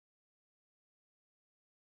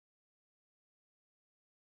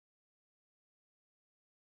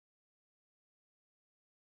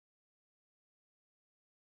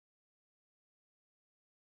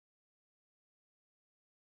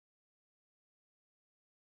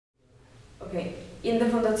Okay. In the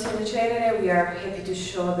Fondazione Cerere, we are happy to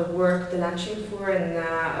show the work The Launching for and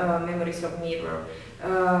Memories of Mirror.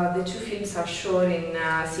 The two films are shot in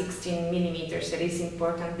 16 millimeters. It is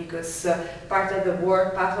important because part of the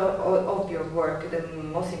work, part of your work, the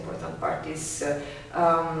most important part is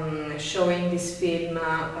showing this film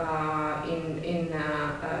in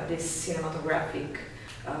this cinematographic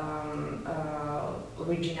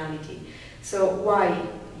originality. So why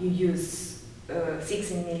you use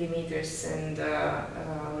 16 millimeters, and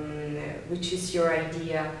which is your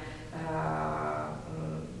idea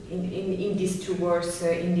in these two works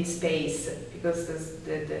in this space, because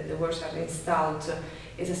the works are installed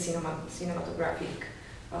as a cinematographic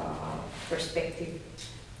perspective.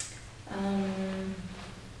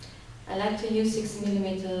 I like to use 16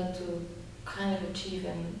 millimeter to kind of achieve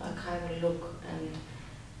an archival look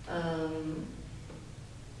and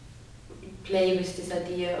play with this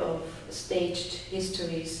idea of staged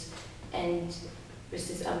histories and with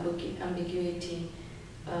this ambiguity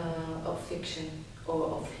of fiction or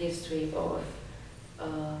of history or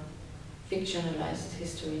of fictionalized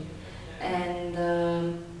history. And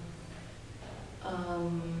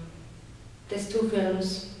these two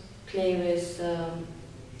films play with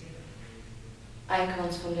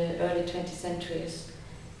icons from the early 20th centuries,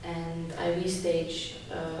 and I restage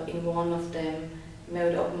in one of them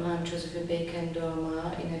Mary Oppenheim, Josephine Baker and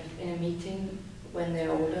Dorma in a meeting when they're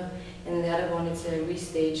older, and the other one is a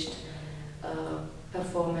restaged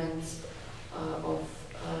performance of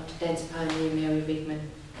the dance pioneer Mary Wigman.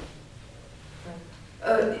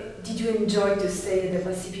 Did you enjoy to study the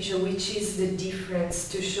Pastificio? Which is the difference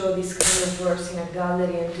to show this kind of works in a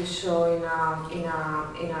gallery and to show in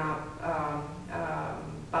a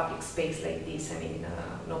public space like this? I mean, in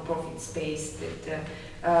a no-profit space.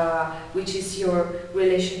 Which is your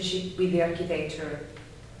relationship with the architecture?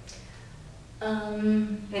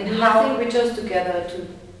 And how? I think we chose together to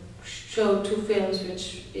show two films,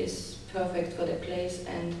 which is perfect for the place,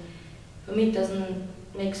 and for me it doesn't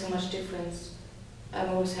make so much difference. I'm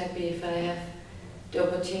always happy if I have the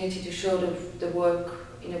opportunity to show the work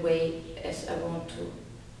in a way as I want to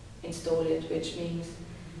install it, which means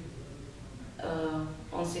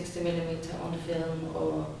on 60 millimeter on film,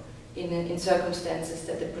 or in circumstances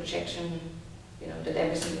that the projection, that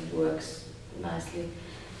everything works nicely.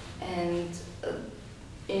 And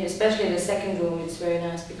especially in the second room, it's very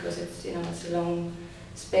nice because it's it's a long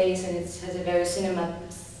space and it has a very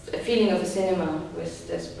a feeling of a cinema with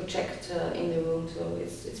this projector in the room, so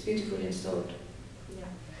it's beautifully installed. Yeah.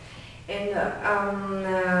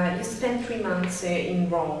 And you spent 3 months in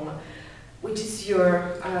Rome. Which is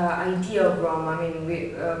your idea of Rome? I mean,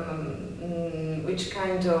 which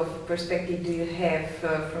kind of perspective do you have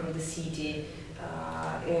from the city?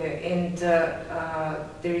 And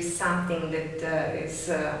there is something that is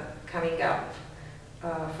coming up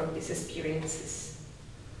from these experiences.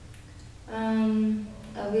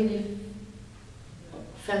 I really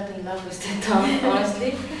felt in love with that town,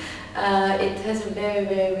 honestly. It has a very,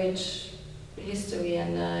 very rich history,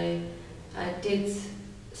 and I did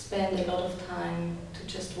spend a lot of time to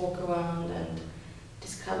just walk around and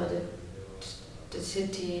discover the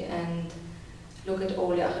city and look at all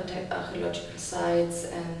the archaeological sites.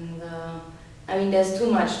 And I mean, there's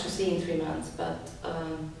too much to see in 3 months, but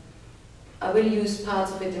I will use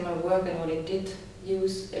parts of it in my work, and already did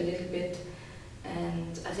use a little bit.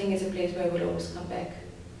 And I think it's a place where I will always come back,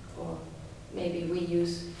 or maybe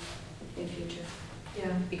reuse in future.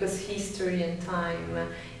 Yeah, because history and time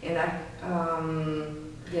and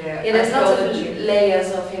yeah, there's lots of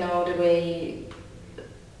layers of the way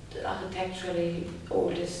architecturally all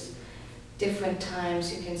these different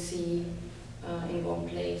times you can see in one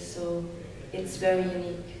place. So it's very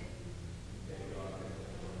unique.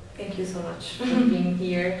 Thank you so much for being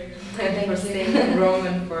here and for staying in Rome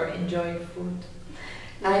and for enjoying food.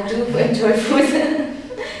 I do enjoy food.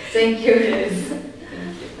 Thank you.